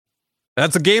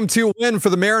That's a game two win for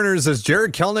the Mariners as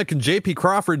Jared Kelnick and JP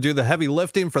Crawford do the heavy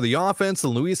lifting for the offense,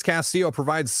 and Luis Castillo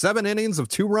provides 7 innings of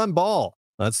 2-run ball.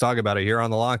 Let's talk about it here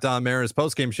on the Locked On Mariners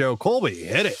postgame show. Colby,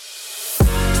 hit it.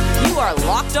 You are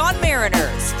Locked On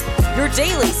Mariners, your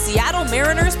daily Seattle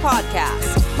Mariners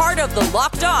podcast, part of the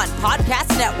Locked On Podcast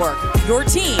Network, your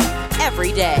team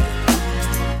every day.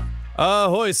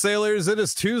 Ahoy, sailors. It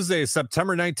is Tuesday,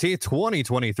 September 19th,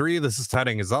 2023. This is Ty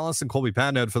Gonzalez and Colby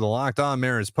Patnode for the Locked On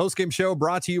Mariners postgame show,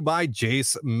 brought to you by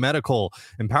Jace Medical.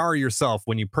 Empower yourself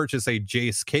when you purchase a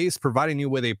Jace case, providing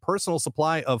you with a personal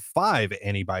supply of 5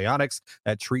 antibiotics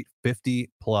that treat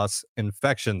 50-plus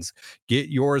infections. Get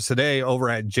yours today over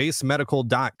at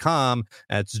jacemedical.com.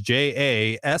 That's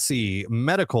Jase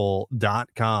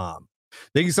medical.com.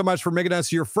 Thank you so much for making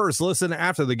us your first listen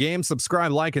after the game.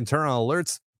 Subscribe, like, and turn on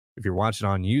alerts if you're watching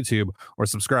on YouTube, or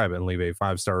subscribe and leave a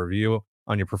 5-star review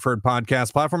on your preferred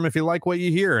podcast platform if you like what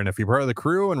you hear. And if you're part of the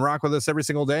crew and rock with us every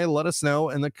single day, let us know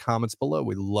in the comments below.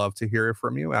 We'd love to hear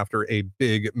from you after a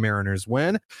big Mariners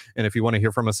win. And if you want to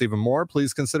hear from us even more,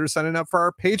 please consider signing up for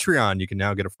our Patreon. You can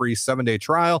now get a free 7-day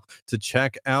trial to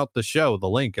check out the show. The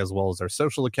link, as well as our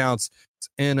social accounts, is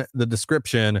in the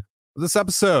description of this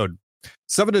episode.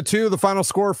 7-2, the final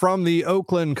score from the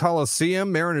Oakland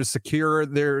Coliseum. Mariners secure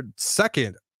their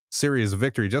second series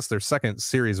victory, just their second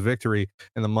series victory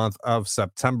in the month of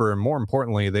September. And more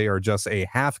importantly, they are just a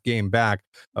half game back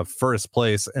of first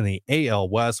place in the AL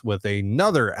West with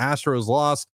another Astros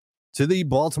loss to the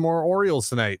Baltimore Orioles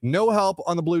tonight. No help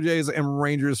on the Blue Jays and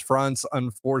Rangers fronts,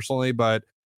 unfortunately, but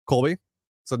Colby,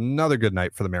 it's another good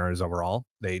night for the Mariners overall.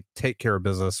 They take care of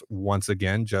business once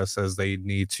again, just as they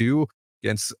need to,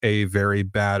 against a very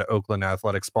bad Oakland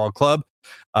Athletics ball club.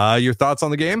 Your thoughts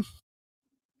on the game?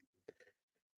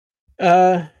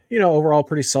 Overall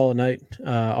pretty solid night,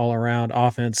 all around.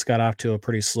 Offense got off to a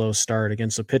pretty slow start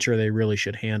against a pitcher they really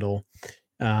should handle.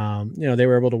 They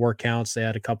were able to work counts. They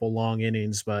had a couple long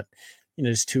innings, but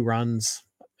just 2 runs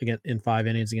in 5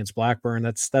 innings against Blackburn.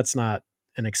 That's not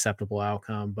an acceptable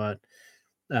outcome. But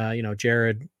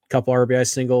Jared, couple RBI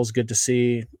singles, good to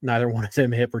see. Neither one of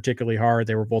them hit particularly hard.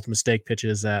 They were both mistake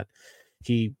pitches that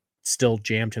he still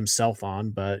jammed himself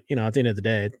on. But at the end of the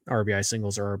day, RBI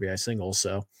singles are RBI singles.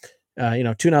 So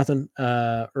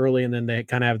 2-0 early, and then they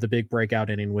kind of have the big breakout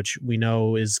inning, which we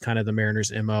know is kind of the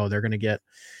Mariners' MO. They're going to get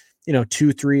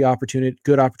 2-3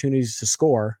 good opportunities to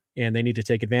score, and they need to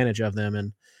take advantage of them.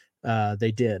 And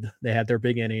they did. They had their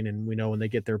big inning, and we know when they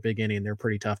get their big inning, they're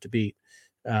pretty tough to beat.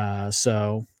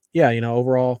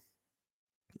 Overall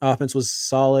offense was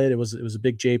solid. It was a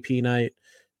big JP night,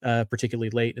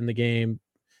 particularly late in the game.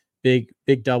 Big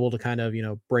double to kind of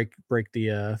break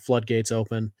the floodgates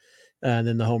open. And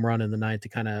then the home run in the ninth to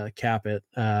kind of cap it.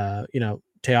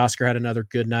 Teoscar had another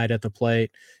good night at the plate.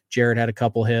 Jared had a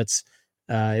couple hits.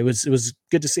 It was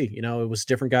good to see. It was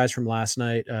different guys from last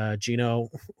night. Gino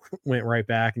went right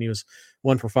back, and he was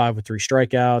 1 for 5 with 3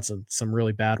 strikeouts and some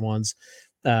really bad ones.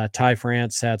 Ty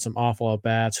France had some awful at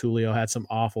bats. Julio had some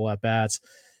awful at bats.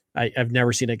 I've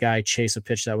never seen a guy chase a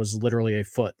pitch that was literally a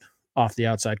foot off the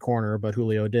outside corner, but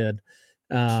Julio did.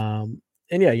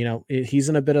 He's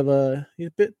in a bit of a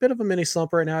mini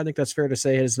slump right now. I think that's fair to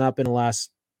say. It has not been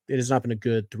a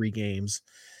good 3 games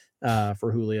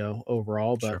for Julio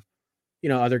overall, but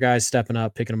sure. Other guys stepping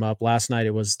up, picking him up. Last night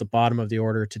it was the bottom of the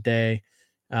order. Today,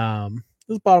 it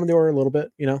was bottom of the order a little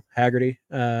bit. Haggerty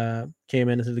came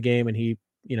into the game, and he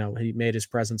made his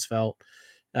presence felt.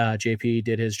 JP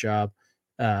did his job.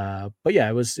 But yeah,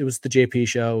 it was the JP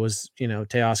show. It was,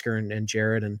 Teoscar and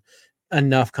Jared, and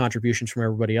enough contributions from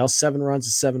everybody else. 7 runs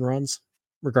is 7 runs,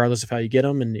 regardless of how you get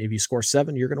them. And if you score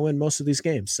 7, you're going to win most of these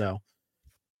games. So,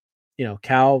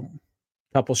 Cal,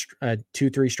 2-3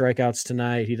 strikeouts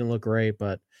tonight. He didn't look great,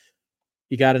 but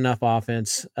you got enough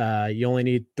offense. You only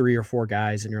need 3 or 4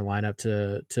 guys in your lineup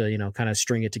to kind of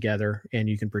string it together, and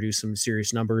you can produce some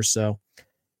serious numbers. So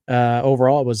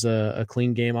overall, it was a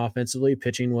clean game offensively.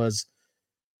 Pitching was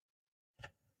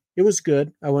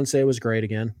good. I wouldn't say it was great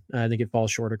again. I think it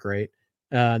falls short of great.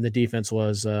 The defense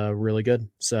was really good.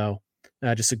 So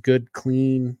just a good,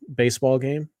 clean baseball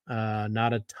game.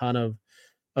 Not a ton of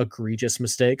egregious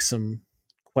mistakes, some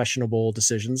questionable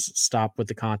decisions. Stop with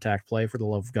the contact play, for the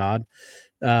love of God.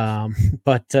 I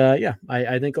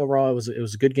think overall it was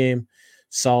a good game.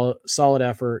 Solid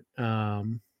effort.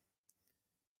 I'm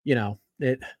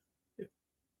not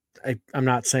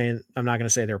going to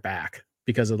say they're back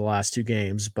because of the last 2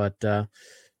 games, but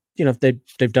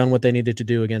they've done what they needed to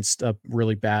do against a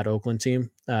really bad Oakland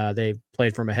team. They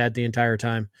played from ahead the entire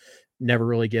time, never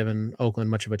really given Oakland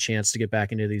much of a chance to get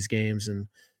back into these games, and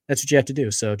that's what you have to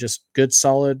do. So just good,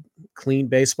 solid, clean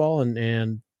baseball,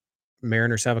 and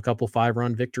Mariners have a couple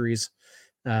 5-run victories.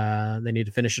 They need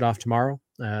to finish it off tomorrow.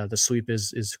 The sweep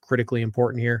is critically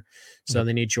important here. So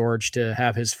they need George to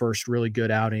have his first really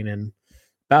good outing in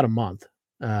about a month.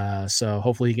 So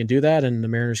hopefully he can do that, and the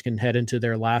Mariners can head into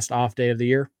their last off day of the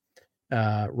year,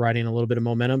 riding a little bit of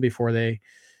momentum before they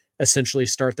essentially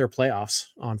start their playoffs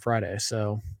on Friday.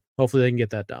 So hopefully they can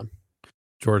get that done.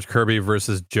 George Kirby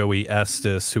versus Joey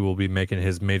Estes, who will be making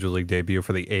his major league debut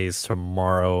for the A's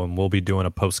tomorrow, and we'll be doing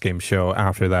a post-game show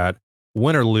after that,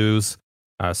 win or lose.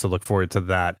 So look forward to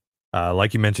that.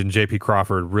 Like you mentioned, JP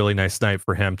Crawford, really nice night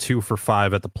for him. 2 for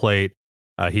 5 at the plate.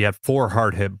 He had 4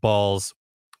 hard hit balls,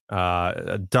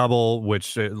 a double,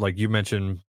 which, like you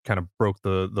mentioned, kind of broke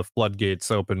the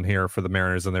floodgates open here for the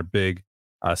Mariners in their big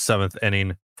 7th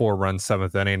inning, 4-run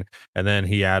 7th inning. And then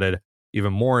he added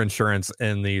even more insurance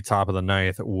in the top of the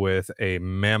 9th with a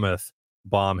mammoth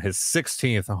bomb, his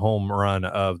 16th home run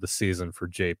of the season for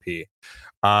JP.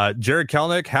 Jared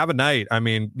Kelenic, have a night. I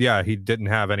mean, yeah, he didn't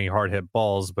have any hard hit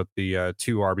balls, but the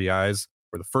 2 RBIs,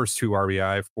 or the first 2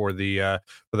 RBI for the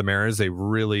Mariners, they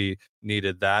really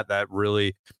needed that. That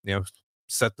really,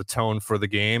 set the tone for the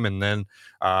game. And then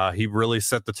he really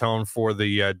set the tone for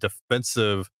the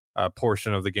defensive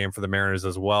portion of the game for the Mariners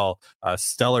as well.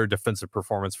 Stellar defensive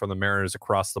performance from the Mariners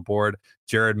across the board.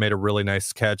 Jared made a really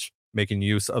nice catch, making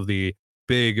use of the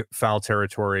big foul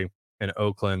territory in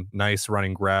Oakland. Nice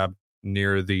running grab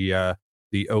near the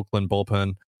Oakland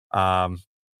bullpen.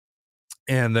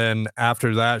 And then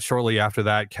shortly after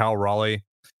that, Cal Raleigh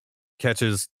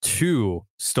catches 2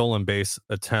 stolen base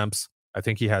attempts. I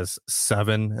think he has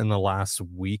 7 in the last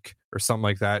week or something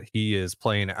like that. He is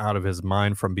playing out of his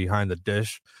mind from behind the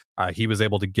dish. He was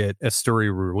able to get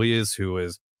Esteury Ruiz, who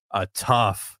is a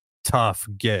tough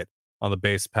get on the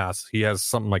base pass. He has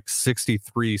something like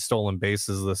 63 stolen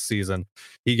bases this season.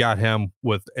 He got him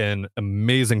with an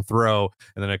amazing throw.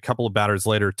 And then a couple of batters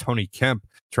later, Tony Kemp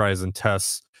tries and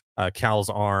tests Cal's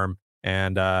arm.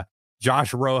 And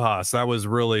Josh Rojas, that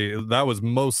was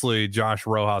mostly Josh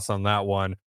Rojas on that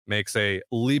one, makes a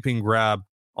leaping grab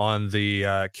on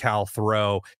the Cal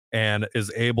throw and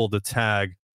is able to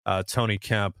tag Tony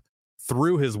Kemp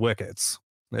through his wickets.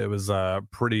 It was a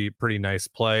pretty nice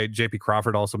play. JP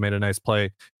Crawford also made a nice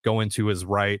play, go into his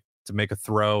right to make a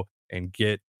throw and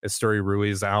get Esteury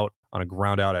Ruiz out on a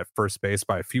ground out at first base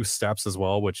by a few steps as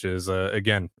well, which is,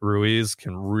 again, Ruiz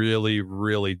can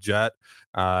really jet.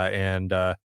 And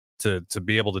to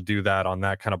be able to do that on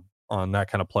that kind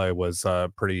of play was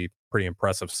pretty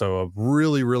impressive. So a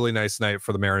really nice night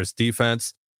for the Mariners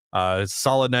defense.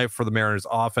 Solid night for the Mariners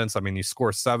offense. I mean, you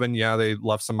score 7. Yeah, they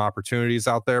left some opportunities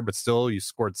out there, but still you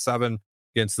scored 7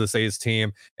 against this A's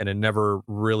team, and it never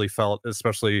really felt,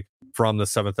 especially from the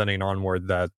 7th inning onward,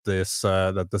 that this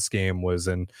game was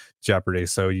in jeopardy.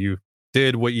 So you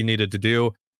did what you needed to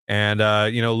do. And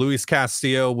Luis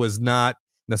Castillo was not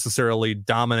necessarily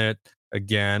dominant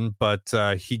again, but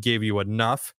he gave you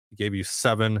enough. He gave you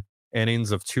 7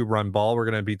 innings of 2-run ball. We're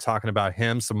going to be talking about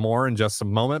him some more in just a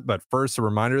moment. But first, a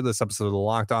reminder, this episode of the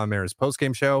Locked On Mariners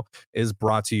postgame show is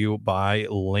brought to you by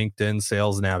LinkedIn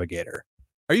Sales Navigator.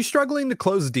 Are you struggling to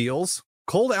close deals?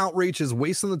 Cold outreach is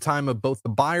wasting the time of both the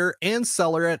buyer and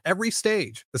seller at every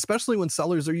stage, especially when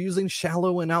sellers are using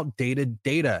shallow and outdated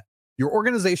data. Your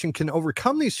organization can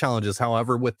overcome these challenges,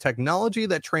 however, with technology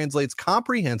that translates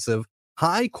comprehensive,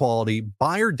 high-quality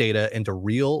buyer data into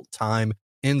real-time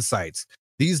insights.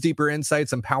 These deeper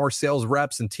insights empower sales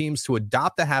reps and teams to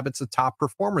adopt the habits of top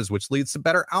performers, which leads to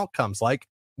better outcomes like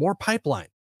more pipeline,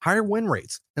 higher win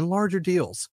rates, and larger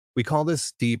deals. We call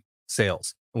this deep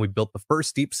sales, and we built the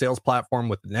first deep sales platform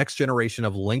with the next generation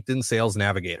of LinkedIn Sales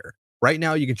Navigator. Right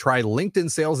now, you can try LinkedIn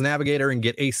Sales Navigator and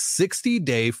get a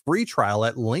 60-day free trial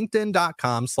at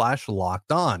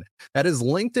linkedin.com/lockedon. That is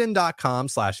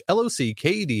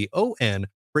linkedin.com/LOCKEDON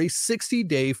for a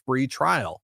 60-day free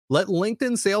trial. Let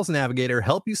LinkedIn Sales Navigator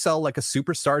help you sell like a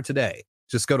superstar today.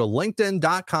 Just go to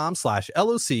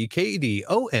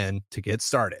linkedin.com/LOCKEDON to get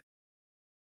started.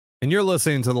 And you're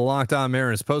listening to the Locked On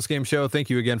Mariners postgame show. Thank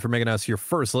you again for making us your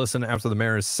first listen after the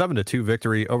Mariners 7-2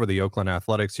 victory over the Oakland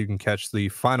Athletics. You can catch the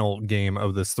final game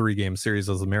of this 3-game series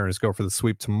as the Mariners go for the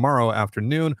sweep tomorrow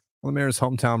afternoon on the Mariners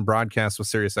hometown broadcast with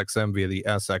SiriusXM via the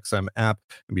SXM app.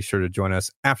 And be sure to join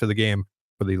us after the game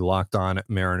for the Locked On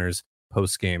Mariners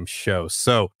postgame show.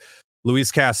 So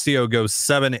Luis Castillo goes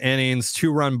 7 innings,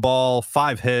 2-run ball,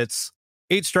 5 hits,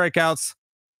 8 strikeouts,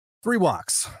 3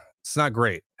 walks. It's not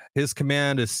great. His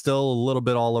command is still a little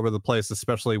bit all over the place,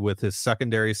 especially with his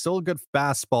secondary. Still a good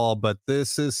fastball, but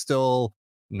this is still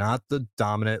not the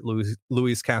dominant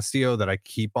Luis Castillo that I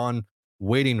keep on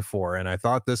waiting for. And I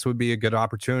thought this would be a good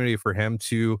opportunity for him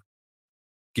to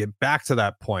get back to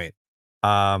that point.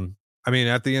 I mean,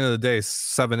 at the end of the day,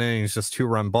 7 innings, just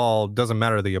 2-run ball, doesn't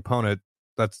matter the opponent.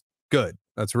 That's good.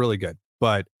 That's really good.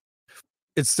 But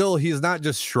it's still, he's not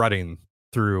just shredding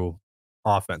through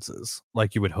offenses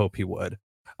like you would hope he would.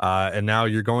 And now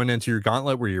you're going into your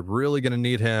gauntlet where you're really going to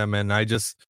need him. And I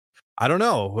don't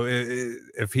know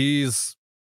if he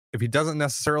doesn't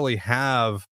necessarily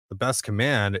have the best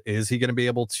command, is he going to be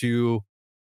able to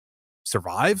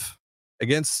survive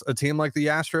against a team like the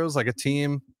Astros, like a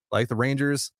team like the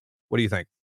Rangers? What do you think?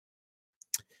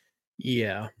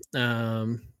 Yeah.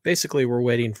 Basically, we're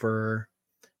waiting for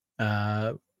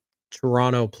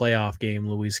Toronto playoff game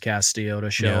Luis Castillo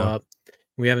to show up.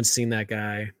 We haven't seen that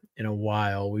guy in a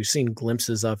while. We've seen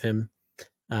glimpses of him.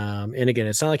 And again,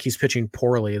 it's not like he's pitching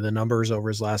poorly. The numbers over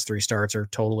his last 3 starts are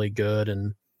totally good.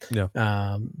 And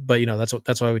but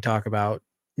that's why we talk about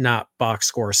not box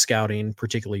score scouting,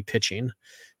 particularly pitching.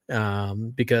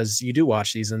 Because you do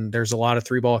watch these and there's a lot of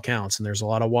 3-ball counts and there's a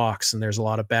lot of walks and there's a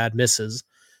lot of bad misses.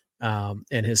 And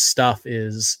his stuff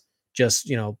is just,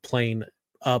 playing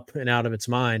up and out of its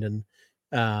mind.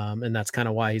 And that's kind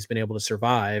of why he's been able to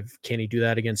survive. Can he do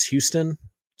that against Houston?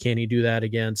 Can he do that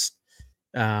against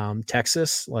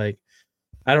Texas? Like,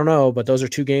 I don't know, but those are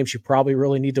 2 games you probably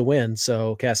really need to win.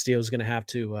 So Castillo is going to have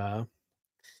to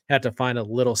find a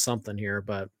little something here.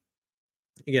 But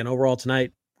again, overall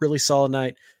tonight, really solid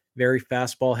night. Very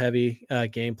fastball heavy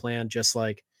game plan, just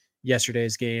like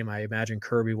yesterday's game. I imagine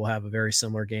Kirby will have a very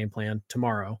similar game plan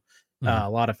tomorrow. A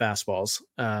lot of fastballs.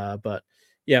 But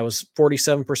yeah, it was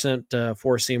 47%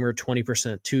 4-seamer,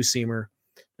 20%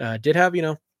 2-seamer. Did have,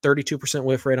 32%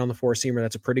 whiff rate on the 4-seamer.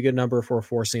 That's a pretty good number for a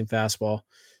 4-seam fastball.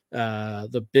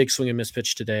 The big swing and miss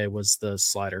pitch today was the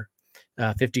slider.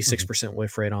 56%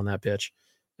 whiff rate on that pitch.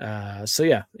 So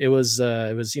yeah, it was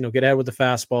get ahead with the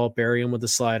fastball, bury him with the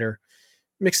slider.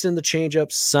 Mixed in the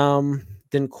changeup, some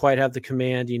didn't quite have the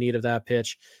command you need of that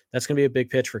pitch. That's going to be a big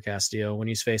pitch for Castillo when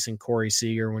he's facing Corey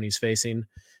Seager, when he's facing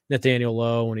Nathaniel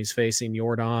Lowe, when he's facing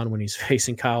Jordan, when he's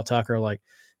facing Kyle Tucker. Like,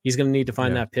 he's going to need to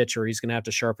find that pitch, or he's going to have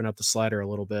to sharpen up the slider a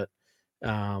little bit.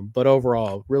 But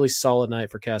overall, really solid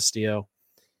night for Castillo.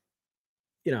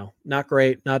 Not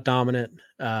great, not dominant.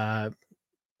 Better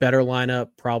lineup,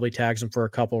 probably tags him for a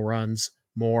couple runs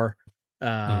more.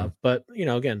 But,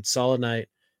 again, solid night.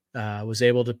 Was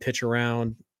able to pitch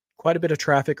around quite a bit of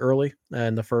traffic early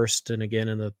in the first and again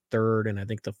in the third and I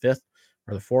think the 5th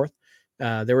or the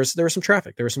 4th. There was some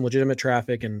traffic. There was some legitimate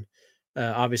traffic, and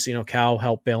obviously, Cal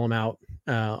helped bail him out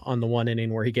on the 1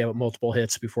 inning where he gave up multiple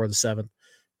hits before the 7th.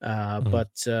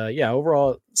 But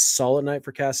overall, solid night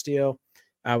for Castillo.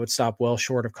 I would stop well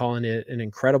short of calling it an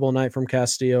incredible night from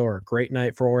Castillo or a great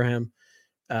night for him.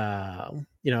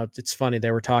 It's funny.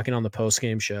 They were talking on the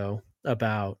post-game show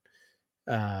about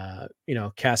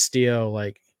Castillo,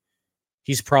 like,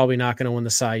 he's probably not going to win the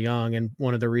Cy Young. And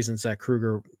one of the reasons that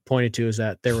Kruger pointed to is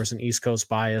that there was an East Coast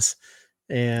bias.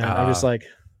 And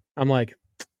I'm like,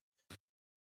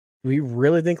 we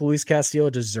really think Luis Castillo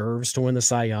deserves to win the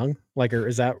Cy Young? Like, or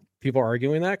is that people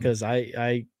arguing that? Because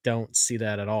I don't see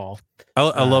that at all.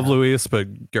 I love Luis,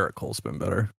 but Garrett Cole's been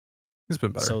better. He's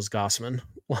been better. So is Gossman.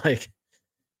 Like,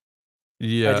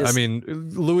 yeah, I mean,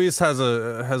 Luis has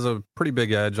a pretty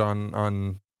big edge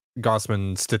on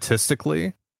Gossman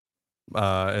statistically,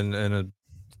 in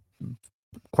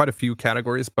quite a few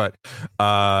categories. But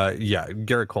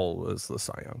Garrett Cole is the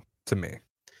Cy Young to me.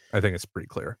 I think it's pretty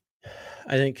clear.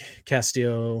 I think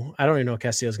Castillo. I don't even know if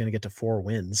Castillo's going to get to 4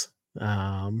 wins.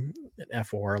 At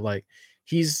F4, like,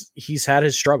 he's had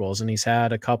his struggles and he's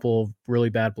had a couple of really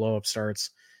bad blow up starts.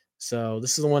 So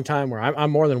this is the one time where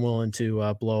I'm more than willing to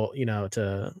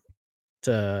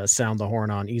to sound the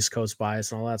horn on East Coast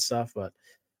bias and all that stuff. But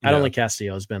I don't think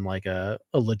Castillo has been like a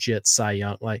legit Cy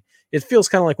Young. Like, it feels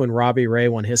kind of like when Robbie Ray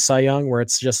won his Cy Young, where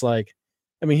it's just like,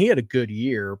 I mean, he had a good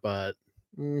year, but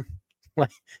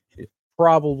like,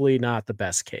 probably not the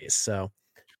best case. So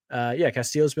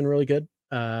Castillo's been really good.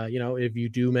 If you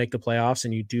do make the playoffs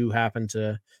and you do happen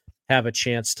to have a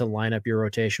chance to line up your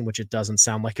rotation, which it doesn't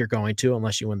sound like you're going to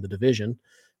unless you win the division,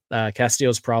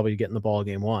 Castillo's probably getting the ball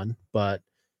game 1. But,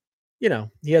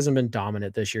 he hasn't been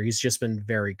dominant this year. He's just been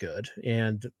very good.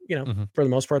 And, for the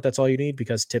most part, that's all you need,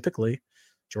 because typically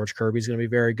George Kirby's going to be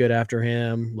very good after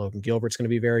him. Logan Gilbert's going to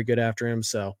be very good after him.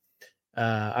 So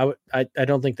I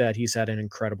don't think that he's had an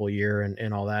incredible year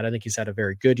and all that. I think he's had a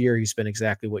very good year. He's been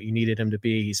exactly what you needed him to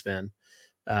be. He's been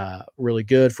really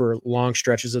good for long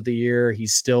stretches of the year.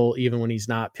 He's still, even when he's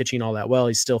not pitching all that well,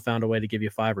 he's still found a way to give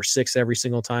you 5 or 6 every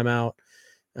single time out.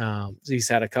 He's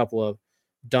had a couple of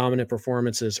dominant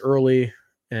performances early,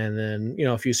 and then,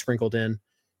 a few sprinkled in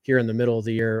here in the middle of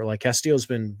the year. Like, Castillo's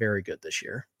been very good this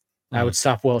year. I would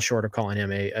stop well short of calling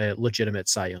him a legitimate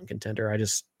Cy Young contender.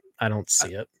 I don't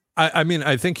see it. I mean,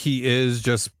 I think he is,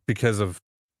 just because of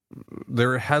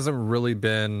there hasn't really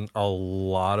been a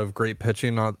lot of great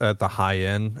pitching at the high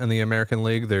end in the American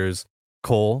League. There's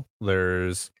Cole,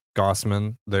 there's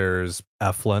Gossman, there's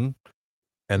Eflin,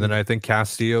 and then I think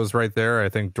Castillo's right there. I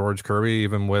think George Kirby,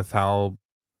 even with how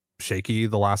shaky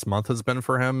the last month has been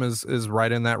for him, is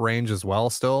right in that range as well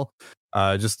still.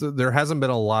 Just there hasn't been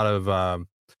a lot of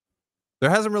there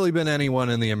hasn't really been anyone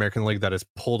in the American League that has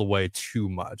pulled away too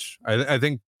much. I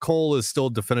think Cole is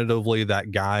still definitively that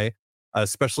guy,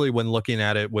 especially when looking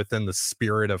at it within the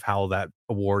spirit of how that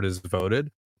award is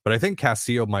voted. But I think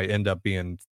Castillo might end up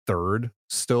being third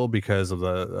still because of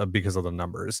the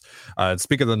numbers. And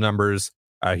speaking of the numbers,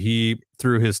 he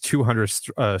threw his 200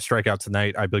 strikeout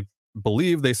tonight. I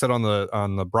believe they said on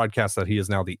the broadcast that he is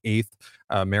now the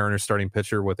 8th Mariners starting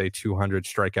pitcher with a 200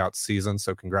 strikeout season.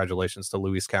 So congratulations to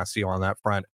Luis Castillo on that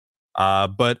front.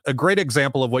 But a great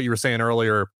example of what you were saying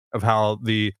earlier of how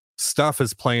the stuff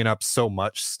is playing up so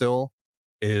much still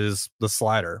is the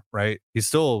slider, right? He's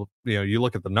still, you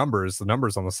look at the numbers on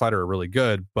the slider are really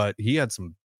good, but he had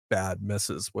some bad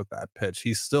misses with that pitch.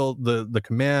 He's still, the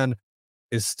command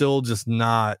is still just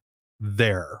not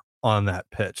there on that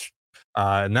pitch.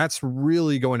 And that's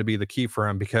really going to be the key for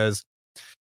him, because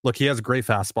look, he has a great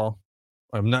fastball.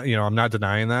 I'm not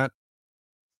denying that,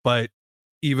 but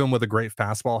even with a great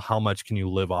fastball, how much can you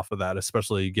live off of that,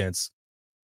 especially against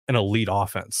an elite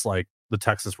offense like the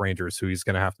Texas Rangers, who he's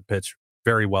going to have to pitch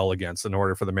very well against in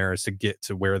order for the Mariners to get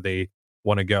to where they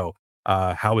want to go.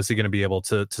 How is he going to be able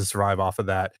to survive off of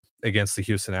that against the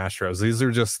Houston Astros? These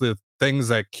are just the things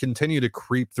that continue to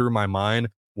creep through my mind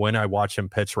when I watch him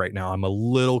pitch right now. I'm a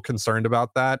little concerned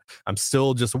about that. I'm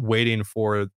still just waiting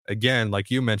for, again, like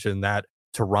you mentioned, that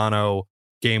Toronto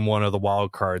game 1 of the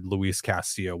wild card, Luis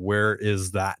Castillo. Where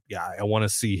is that guy? I want to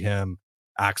see him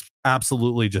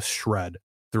absolutely just shred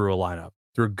through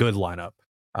a good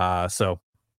lineup. So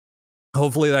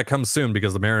hopefully that comes soon,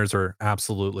 because the Mariners are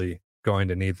absolutely going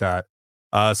to need that.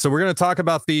 So we're going to talk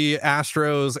about the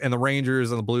Astros and the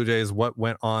Rangers and the Blue Jays, what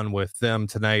went on with them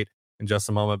tonight in just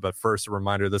a moment. But first, a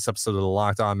reminder, this episode of the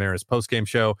Locked On Mariners postgame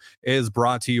show is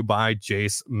brought to you by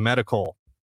Jase Medical.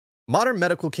 Modern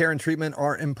medical care and treatment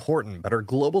are important, but our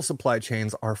global supply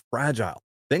chains are fragile.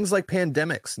 Things like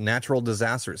pandemics, natural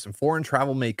disasters, and foreign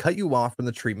travel may cut you off from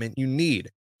the treatment you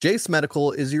need. Jase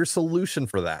Medical is your solution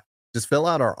for that. Just fill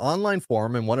out our online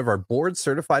form, and one of our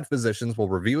board-certified physicians will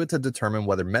review it to determine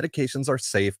whether medications are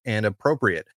safe and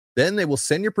appropriate. Then they will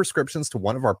send your prescriptions to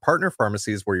one of our partner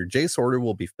pharmacies, where your Jase order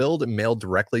will be filled and mailed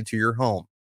directly to your home.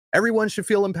 Everyone should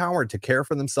feel empowered to care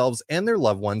for themselves and their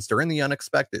loved ones during the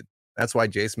unexpected. That's why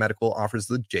Jase Medical offers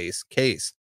the Jase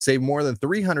Case. Save more than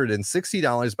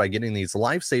 $360 by getting these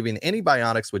life-saving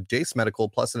antibiotics with Jase Medical,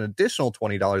 plus an additional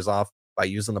 $20 off by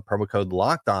using the promo code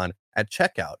LOCKEDON at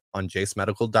checkout on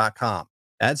jasemedical.com.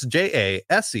 That's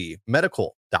JASE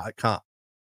medical.com.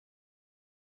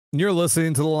 You're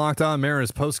listening to the Locked On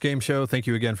Mariners postgame show. Thank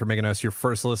you again for making us your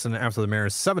first listen after the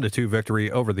Mariners 7-2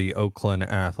 victory over the Oakland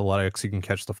Athletics. You can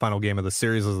catch the final game of the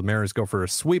series as the Mariners go for a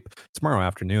sweep tomorrow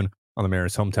afternoon on the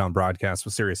Mariners hometown broadcast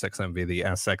with SiriusXM via the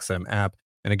SXM app.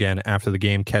 And again, after the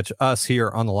game, catch us here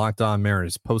on the Locked On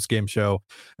Mariners postgame show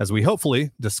as we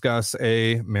hopefully discuss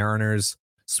a Mariners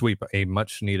sweep, a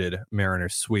much needed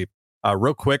Mariners sweep.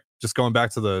 Real quick, just going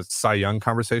back to the Cy Young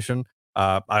conversation.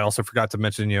 I also forgot to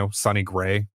mention, Sonny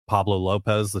Gray, Pablo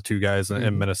Lopez, the two guys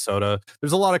in Minnesota.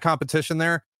 There's a lot of competition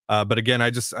there. But again,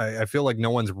 I feel like no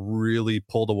one's really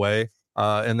pulled away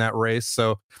in that race.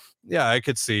 So yeah, I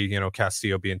could see,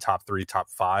 Castillo being top 3, top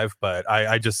 5, but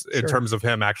I just, in terms of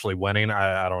him actually winning,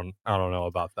 I don't know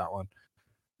about that one.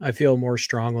 I feel more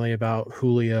strongly about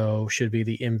Julio should be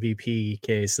the MVP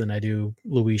case than I do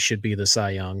Luis should be the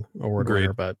Cy Young award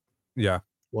winner, but yeah,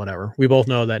 whatever. We both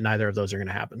know that neither of those are going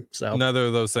to happen. So neither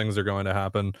of those things are going to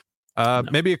happen. No.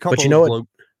 Maybe a couple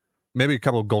maybe a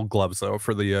couple of gold gloves though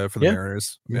for the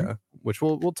Mariners. Mm-hmm. Yeah, which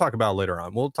we'll talk about later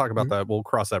on. We'll talk about that. We'll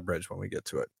cross that bridge when we get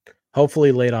to it.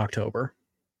 Hopefully late October.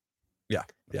 Yeah.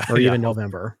 Or even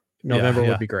November. November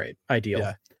would be great.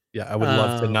 Ideal. Yeah, I would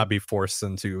love to not be forced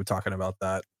into talking about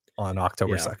that on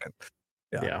October 2nd.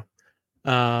 Yeah.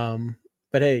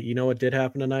 But hey, you know what did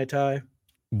happen tonight, Ty?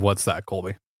 What's that,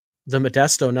 Colby? The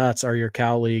Modesto Nuts are your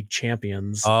Cal League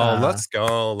champions. Oh, let's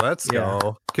go.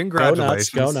 Congratulations.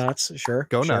 Go Nuts. Sure.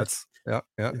 Go Nuts. Yeah.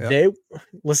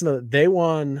 They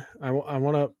won. I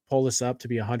want to pull this up to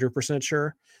be 100%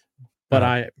 sure, but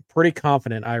I'm pretty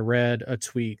confident I read a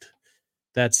tweet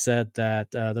that said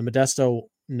that the Modesto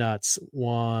Nuts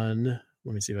won.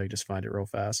 Let me see if I can just find it real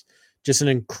fast. Just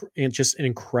an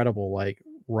incredible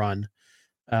run.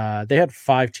 They had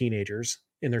 5 teenagers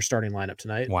in their starting lineup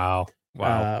tonight. Wow.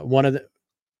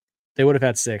 They would have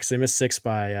had 6. They missed 6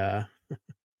 by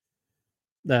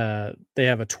they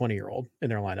have a 20-year-old in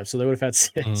their lineup, so they would have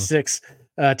had 6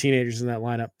 teenagers in that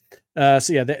lineup.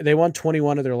 So yeah, they won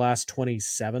 21 of their last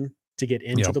 27 to get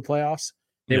into the playoffs.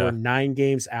 They were 9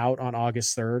 games out on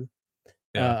August 3rd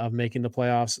of making the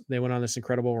playoffs. They went on this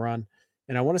incredible run,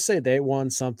 and I want to say they won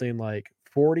something like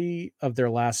 40 of their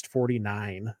last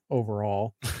 49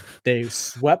 overall. They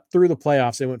swept through the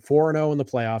playoffs. They went 4-0 in the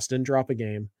playoffs, didn't drop a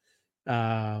game.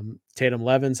 Tatum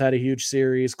Levins had a huge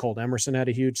series. Colt Emerson had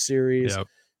a huge series.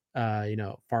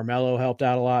 Farmelo helped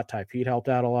out a lot. Ty Pete helped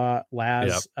out a lot.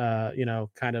 Laz,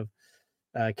 kind of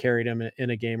carried him in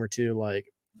a game or two.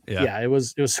 It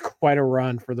was quite a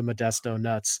run for the Modesto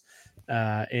Nuts.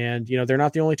 And they're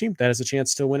not the only team that has a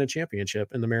chance to win a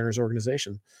championship in the Mariners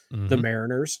organization. The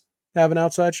Mariners have an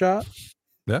outside shot.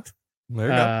 Yeah. There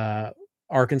you go.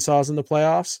 Arkansas is in the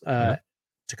playoffs.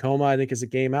 Tacoma, I think, is a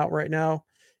game out right now.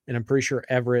 And I'm pretty sure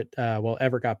Everett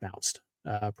got bounced.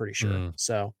 Pretty sure.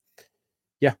 So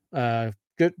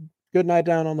good night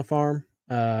down on the farm.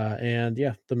 And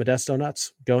the Modesto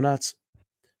Nuts, go Nuts.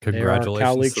 Congratulations,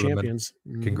 Cal League champions.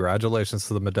 Congratulations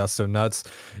to the Modesto Nuts.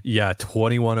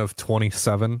 21 of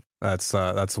 27.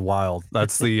 That's wild.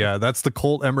 That's the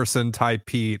Colt Emerson, Ty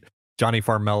Pete, Johnny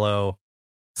Farmelo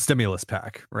stimulus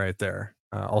pack right there.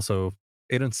 Also,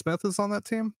 Aiden Smith is on that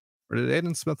team, or did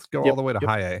Aiden Smith go all the way to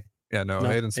high A? Yeah, no,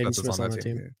 Aiden Smith is on that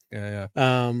team. Yeah.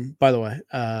 By the way,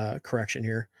 correction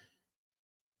here.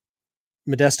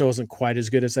 Modesto wasn't quite as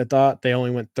good as I thought. They only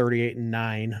went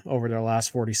 38-9 over their last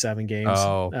 47 games.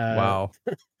 Oh, wow.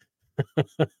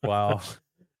 Wow.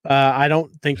 I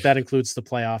don't think that includes the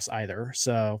playoffs either.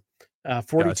 So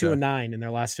 42-9 in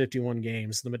their last 51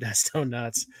 games, the Modesto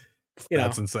Nuts.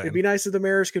 That's insane. It'd be nice if the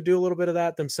Mariners could do a little bit of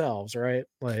that themselves, right?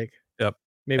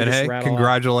 Maybe. And hey,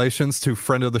 congratulations to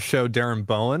friend of the show, Darren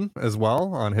Bowen, as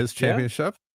well on his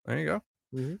championship. There you go.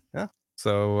 Mm-hmm. Yeah.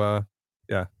 So,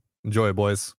 enjoy it,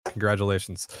 boys.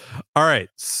 Congratulations. All right.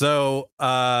 So,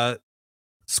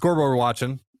 scoreboard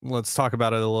watching. Let's talk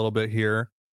about it a little bit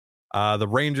here. The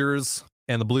Rangers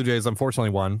and the Blue Jays unfortunately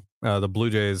won. The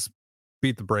Blue Jays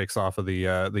beat the brakes off of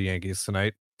the Yankees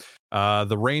tonight.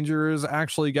 The Rangers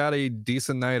actually got a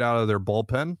decent night out of their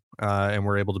bullpen and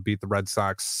were able to beat the Red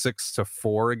Sox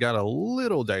 6-4. It got a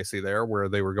little dicey there where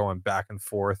they were going back and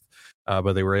forth,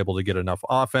 but they were able to get enough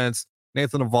offense.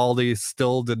 Nathan Eovaldi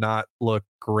still did not look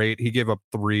great. He gave up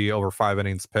 3 over 5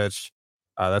 innings pitched.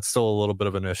 That's still a little bit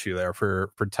of an issue there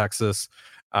for Texas,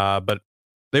 but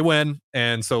they win.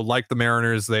 And so, like the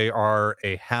Mariners, they are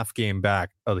a half game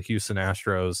back of the Houston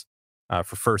Astros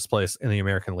for first place in the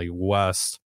American League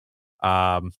West.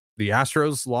 The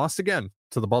Astros lost again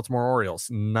to the Baltimore Orioles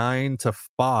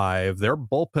 9-5. Their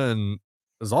bullpen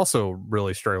is also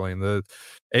really struggling. The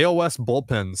AL West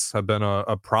bullpens have been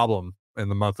a problem in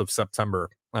the month of September.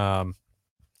 A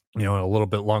little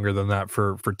bit longer than that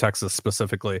for Texas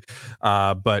specifically.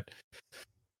 But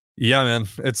yeah, man,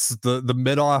 it's the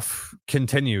mid-off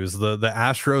continues. The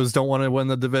Astros don't want to win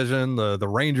the division. The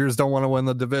Rangers don't want to win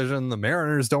the division. The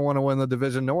Mariners don't want to win the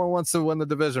division. No one wants to win the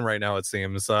division right now, it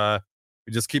seems.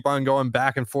 We just keep on going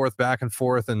back and forth.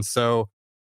 And so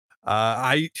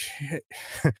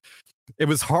it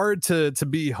was hard to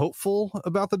be hopeful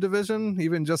about the division,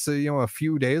 even just a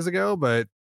few days ago, but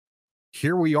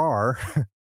here we are.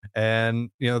 And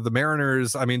the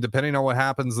Mariners, I mean, depending on what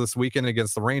happens this weekend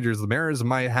against the Rangers, the Mariners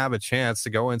might have a chance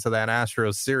to go into that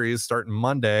Astros series starting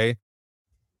Monday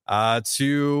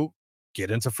to get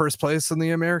into first place in the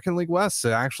American League West,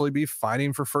 to actually be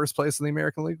fighting for first place in the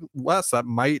American League West. That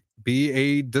might be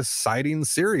a deciding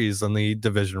series in the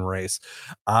division race.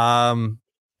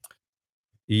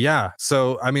 Yeah.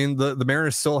 So, I mean, the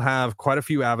Mariners still have quite a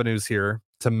few avenues here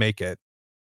to make it,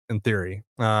 in theory.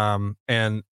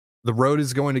 And the road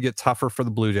is going to get tougher for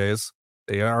the Blue Jays.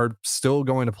 They are still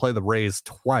going to play the Rays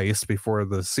twice before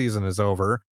the season is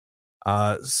over.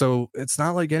 So it's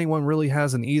not like anyone really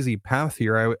has an easy path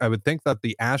here. I would think that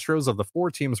the Astros, of the 4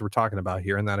 teams we're talking about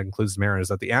here, and that includes the Mariners,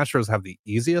 that the Astros have the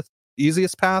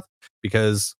easiest path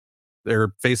because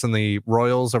they're facing the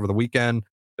Royals over the weekend.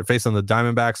 They're facing the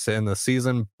Diamondbacks to end the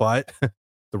season, but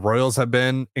the Royals have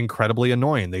been incredibly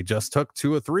annoying. They just took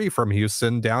 2 of 3 from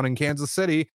Houston down in Kansas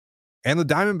City, and the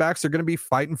Diamondbacks are going to be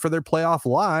fighting for their playoff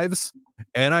lives.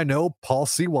 And I know Paul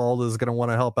Sewald is going to want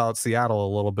to help out Seattle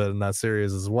a little bit in that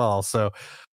series as well. So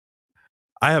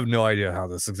I have no idea how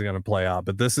this is going to play out,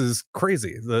 but this is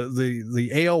crazy. The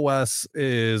AL West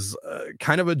is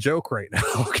kind of a joke right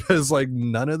now because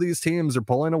none of these teams are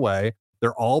pulling away.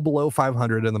 They're all below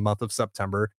 500 in the month of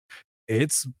September.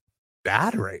 It's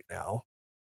bad right now.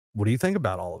 What do you think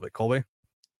about all of it, Colby?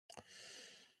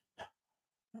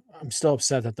 I'm still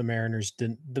upset that the Mariners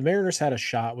didn't. The Mariners had a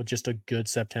shot with just a good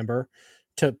September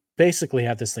to basically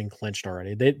have this thing clinched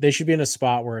already. They should be in a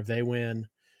spot where if they win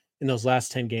in those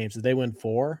last 10 games, if they win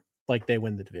 4, like they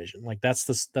win the division. Like that's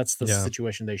the Yeah.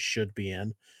 situation they should be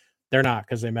in. They're not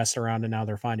because they messed around and now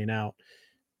they're finding out.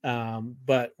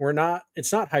 But we're not.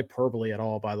 It's not hyperbole at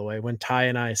all. By the way, when Ty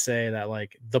and I say that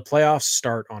like the playoffs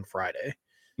start on Friday.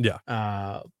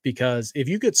 Yeah. Because if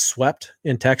you get swept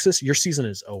in Texas, your season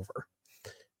is over.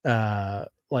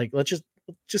 Like let's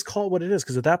just call it what it is,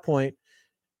 because at that point,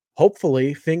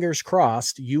 hopefully, fingers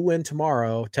crossed, you win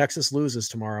tomorrow, Texas loses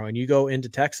tomorrow, and you go into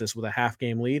Texas with a half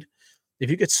game lead. If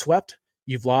you get swept,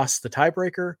 you've lost the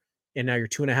tiebreaker, and now you're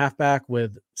 2.5 back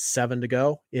with 7 to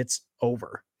go. It's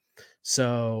over.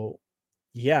 So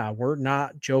yeah, we're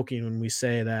not joking when we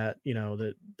say that, you know,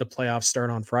 the playoffs start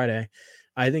on Friday.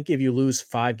 I think if you lose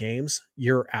 5 games,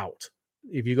 you're out.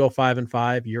 If you go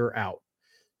 5-5, you're out.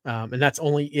 And that's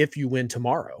only if you win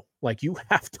tomorrow. Like you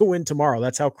have to win tomorrow.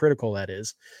 That's how critical that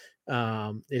is.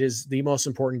 It is the most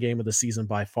important game of the season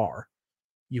by far.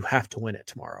 You have to win it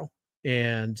tomorrow.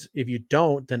 And if you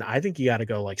don't, then I think you got to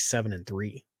go like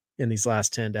 7-3 in these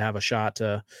last 10 to have a shot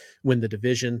to win the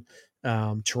division.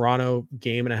 Toronto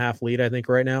 1.5 lead, I think,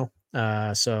 right now.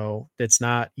 So it's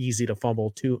not easy to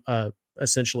fumble to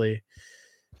essentially.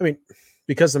 I mean,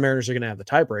 because the Mariners are going to have the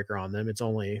tiebreaker on them, it's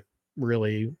only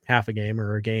really half a game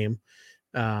or a game,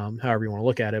 however you want to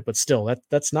look at it. But still,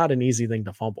 that's not an easy thing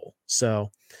to fumble. So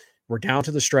we're down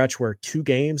to the stretch where 2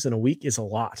 games in a week is a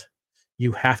lot.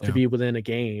 You have to be within a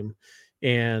game,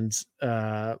 and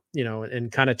you know,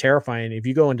 and kind of terrifying. If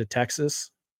you go into Texas,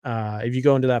 if you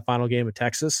go into that final game of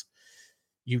Texas,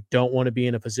 you don't want to be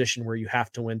in a position where you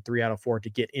have to win 3 out of 4 to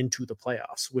get into the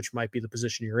playoffs, which might be the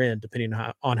position you're in, depending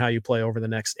on how you play over the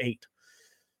next 8.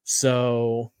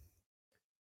 So,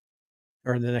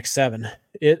 or in the next 7,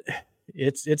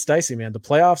 it's dicey, man. The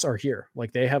playoffs are here.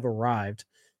 Like they have arrived.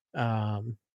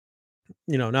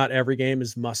 You know, not every game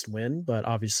is must win, but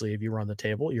obviously if you run the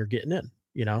table, you're getting in,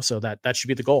 you know, so that should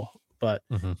be the goal. But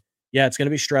yeah, it's going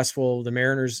to be stressful. The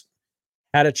Mariners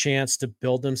had a chance to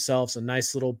build themselves a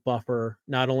nice little buffer,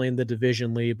 not only in the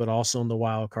division lead, but also in the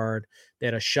wild card. They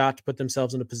had a shot to put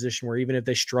themselves in a position where even if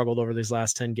they struggled over these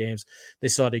last 10 games, they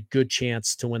still had a good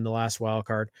chance to win the last wild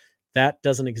card. That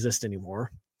doesn't exist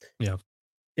anymore. Yeah.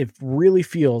 It really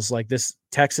feels like this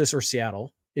Texas or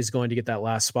Seattle is going to get that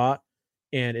last spot,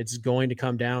 and it's going to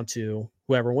come down to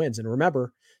whoever wins. And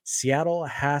remember, Seattle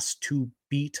has to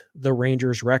beat the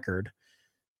Rangers record.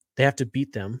 They have to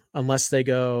beat them unless they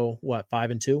go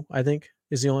 5-2, I think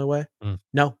is the only way.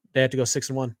 No, they have to go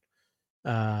 6-1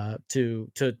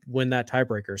 to win that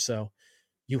tiebreaker. So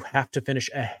you have to finish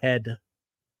ahead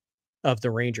of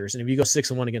the Rangers. And if you go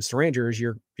 6-1 against the Rangers,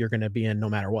 you're going to be in no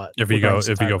matter what. If you go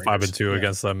 5-2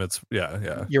 against them, it's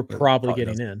you're probably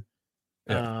getting in.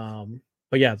 Yeah.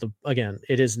 But yeah, again,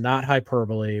 it is not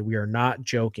hyperbole. We are not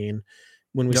joking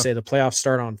when we say the playoffs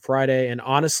start on Friday. And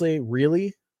honestly,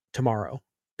 really tomorrow.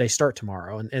 They start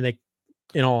tomorrow, and they,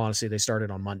 in all honesty, they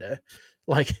started on Monday.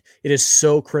 Like it is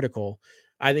so critical.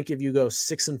 I think if you go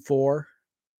 6-4,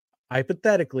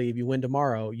 hypothetically, if you win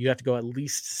tomorrow, you have to go at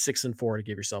least 6-4 to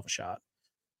give yourself a shot.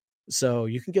 So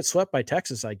you can get swept by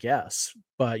Texas, I guess,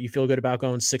 but you feel good about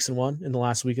going 6-1 in the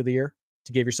last week of the year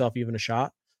to give yourself even a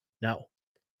shot? No,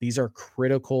 these are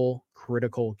critical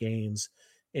games,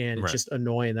 and it's just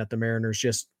annoying that the Mariners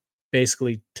just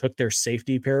basically took their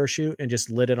safety parachute and just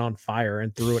lit it on fire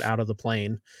and threw it out of the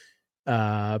plane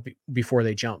before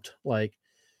they jumped. Like,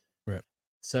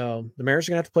 so the Mariners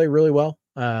are gonna have to play really well.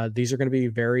 These are going to be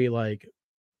very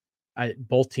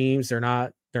both teams. They're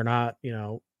not, you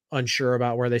know, unsure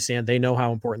about where they stand. They know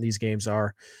how important these games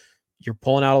are. You're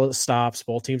pulling out all the stops.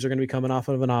 Both teams are going to be coming off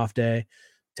of an off day.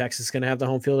 Texas is going to have the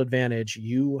home field advantage.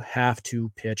 You have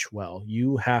to pitch well.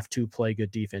 You have to play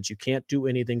good defense. You can't do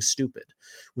anything stupid.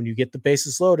 When you get the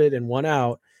bases loaded and 1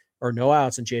 out or no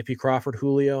outs and JP Crawford,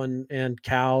 Julio, and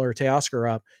Cal or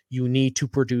Teoscar up, you need to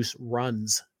produce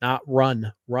runs, not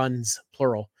runs,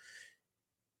 plural.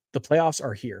 The playoffs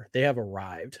are here. They have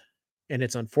arrived. And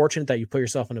it's unfortunate that you put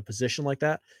yourself in a position like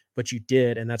that, but you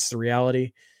did. And that's the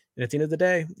reality. And at the end of the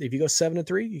day, if you go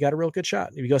 7-3, you got a real good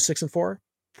shot. If you go 6-4,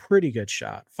 pretty good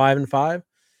shot. 5-5.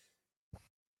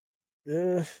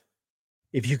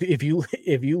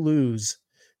 If you lose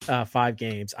 5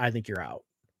 games, I think you're out.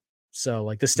 So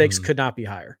like the stakes could not be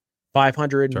higher.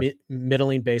 500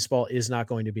 middling baseball is not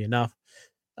going to be enough.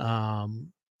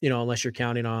 You know, unless you're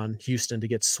counting on Houston to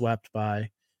get swept by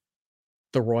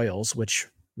the Royals, which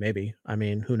maybe, I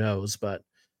mean, who knows, but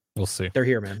we'll see. They're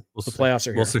here, man. The playoffs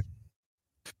are here. We'll see.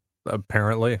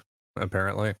 Apparently.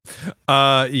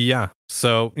 Yeah.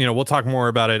 So, we'll talk more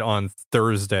about it on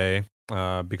Thursday,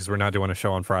 because we're not doing a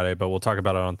show on Friday, but we'll talk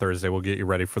about it on Thursday. We'll get you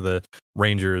ready for the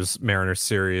Rangers Mariners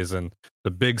series and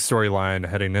the big storyline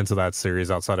heading into that series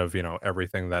outside of,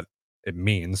 everything that it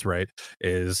means, right?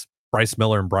 Is Bryce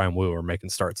Miller and Brian Wu are making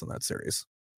starts in that series.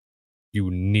 You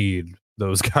need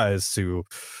those guys to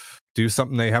do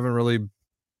something they haven't really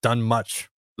done much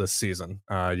this season.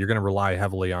 You're going to rely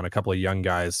heavily on a couple of young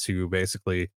guys to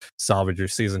basically salvage your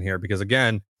season here, because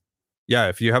again, yeah,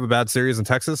 if you have a bad series in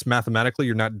Texas, mathematically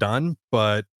you're not done,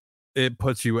 but it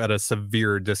puts you at a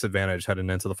severe disadvantage heading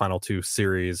into the final two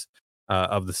series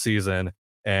of the season,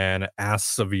 and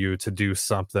asks of you to do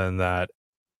something that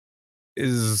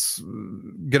is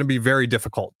going to be very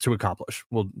difficult to accomplish.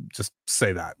 We'll just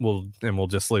say that. We'll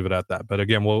just leave it at that. But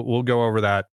again, we'll go over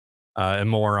that and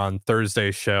more on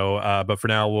Thursday's show. But for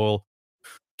now, we'll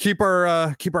keep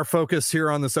our focus here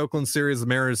on this Oakland series. The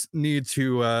Mariners need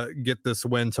to get this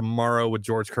win tomorrow with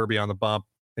George Kirby on the bump.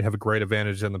 They have a great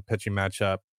advantage in the pitching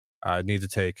matchup. Need to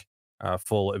take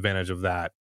full advantage of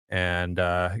that and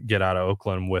get out of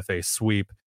Oakland with a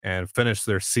sweep and finish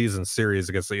their season series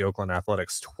against the Oakland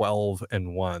Athletics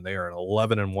 12-1. They are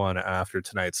 11-1 after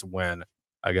tonight's win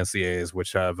against the A's,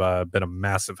 which have been a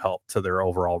massive help to their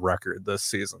overall record this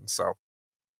season. So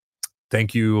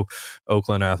thank you,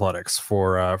 Oakland Athletics,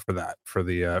 for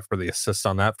the assist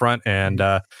on that front. And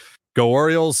go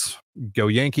Orioles, go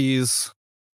Yankees,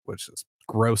 which is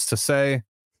gross to say,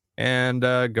 and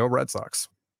go Red Sox.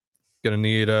 Gonna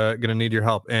need your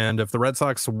help. And if the Red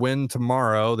Sox win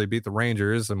tomorrow, they beat the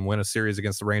Rangers and win a series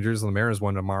against the Rangers, and the Mariners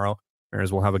win tomorrow,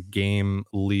 Mariners will have a game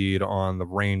lead on the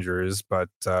Rangers. But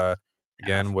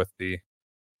again,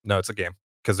 it's a game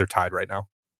because they're tied right now.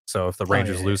 So if the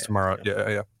Rangers lose tomorrow,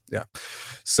 yeah.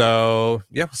 So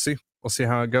yeah, we'll see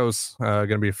how it goes.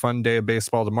 Gonna be a fun day of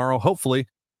baseball tomorrow, hopefully.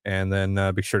 And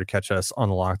then be sure to catch us on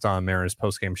the Locked On Mariners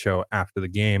postgame show after the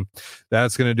game.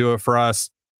 That's gonna do it for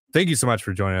us. Thank you so much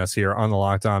for joining us here on the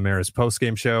Locked On Mariners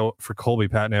postgame show. For Colby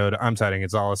Patnode, I'm Titan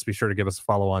Gonzalez. Be sure to give us a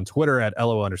follow on Twitter at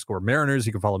LO_Mariners.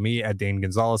 You can follow me at Dane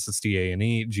Gonzalez. It's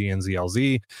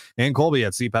DANEGNZLZ. And Colby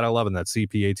at CPAT11. That's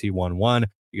CPAT11.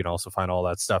 You can also find all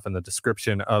that stuff in the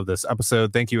description of this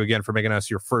episode. Thank you again for making us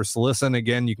your first listen.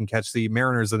 Again, you can catch the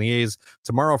Mariners and the A's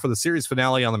tomorrow for the series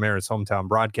finale on the Mariners hometown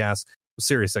broadcast,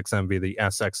 SiriusXM via the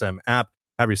SXM app.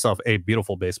 Have yourself a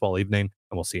beautiful baseball evening,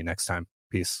 and we'll see you next time.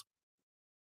 Peace.